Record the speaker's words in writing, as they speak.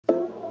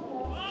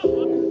And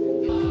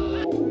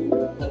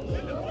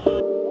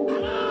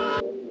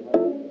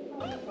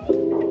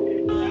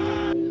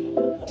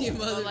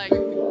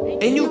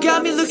you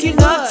got me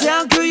looking up,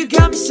 down, girl, you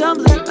got me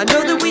stumbling. I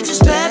know that we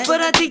just met, but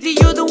I think that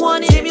you're the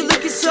one. Damn, you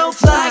looking so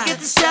fly, get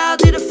the style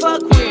that I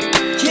fuck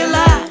with. Can't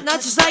lie,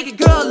 not just like a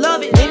girl, I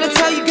love it. Ain't I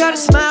tell you got a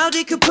smile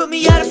that could put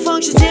me out of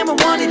function. Damn, I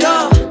want it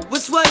all.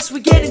 What's worse, we're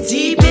getting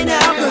deep into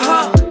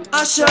alcohol.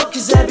 I'll show,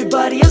 cause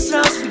everybody else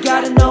knows. We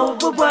gotta know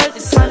what,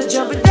 it's time to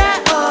jump in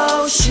that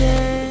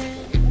ocean.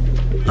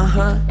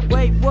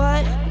 Wait,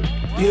 what?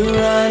 You're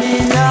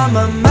running on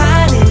my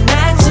mind and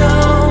I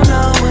don't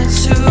know what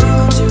to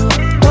do.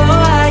 Oh,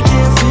 I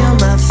can feel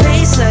my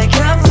face like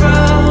I'm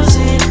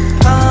frozen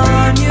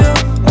on you.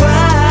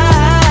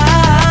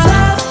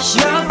 Wow,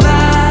 your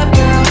vibe,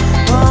 girl,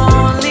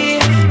 only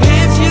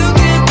if you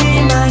could be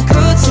mine.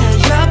 Go tell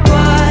your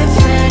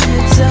boyfriend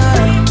you're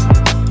done.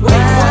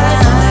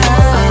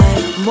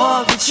 I'm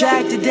more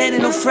attracted than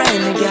an old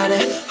friend. I gotta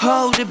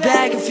hold it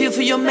back and feel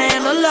for your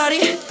man, oh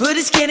lordy. But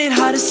it's getting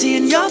hard to see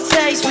in your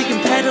face. We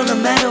can pedal the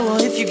metal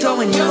if you're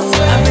going your way.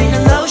 I bring the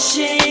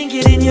lotion,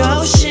 get in your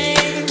ocean.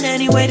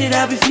 Any way that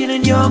I'll be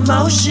feeling your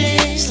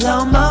emotion.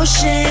 Slow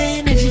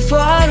motion, if you're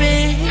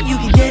foreign, you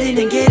can get in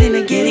and get in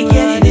and get in,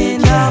 get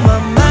in. On my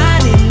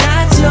mind and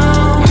I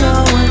don't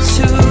know what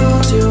to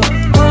do.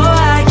 Oh,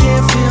 I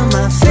can feel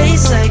my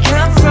face like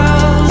I'm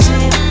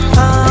frozen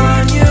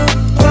on you.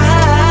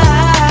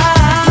 Wow,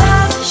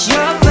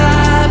 your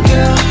vibe,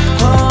 girl,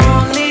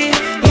 only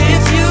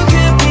if you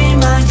could be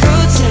mine. Go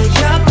tell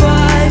your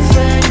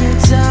boyfriend you're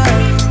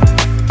done.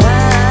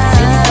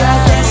 And you got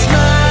that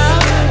smile,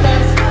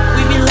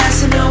 we been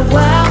lasting a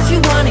while. If you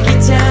wanna get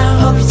down,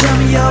 hope you tell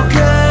me your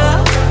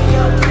girl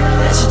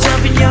that you're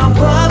jumping your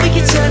wall. We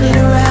can turn it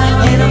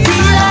around and I'll be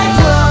like,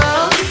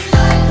 whoa,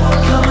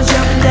 come on,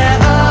 jump in that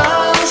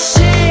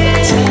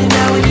ocean. Tell you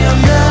now when you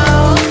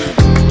know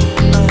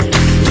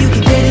you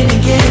can get in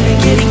and get in and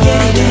get in,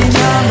 get in.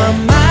 On my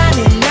mind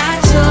and I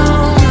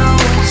don't know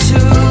what to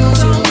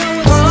do.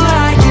 Oh,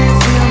 I can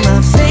feel my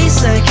face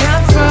like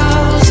I'm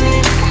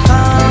frozen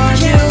on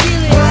you.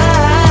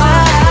 Wow,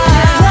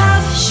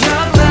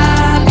 your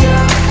vibe,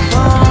 girl,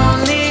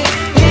 only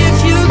if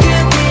you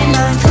could be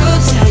mine. Go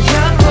tell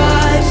your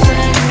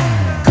boyfriend,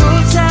 go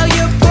tell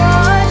your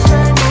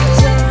boyfriend you're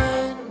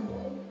done.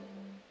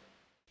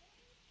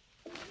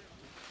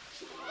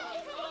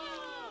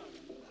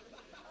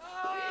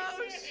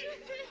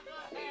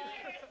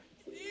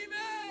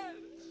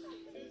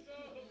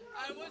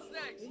 What's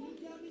next?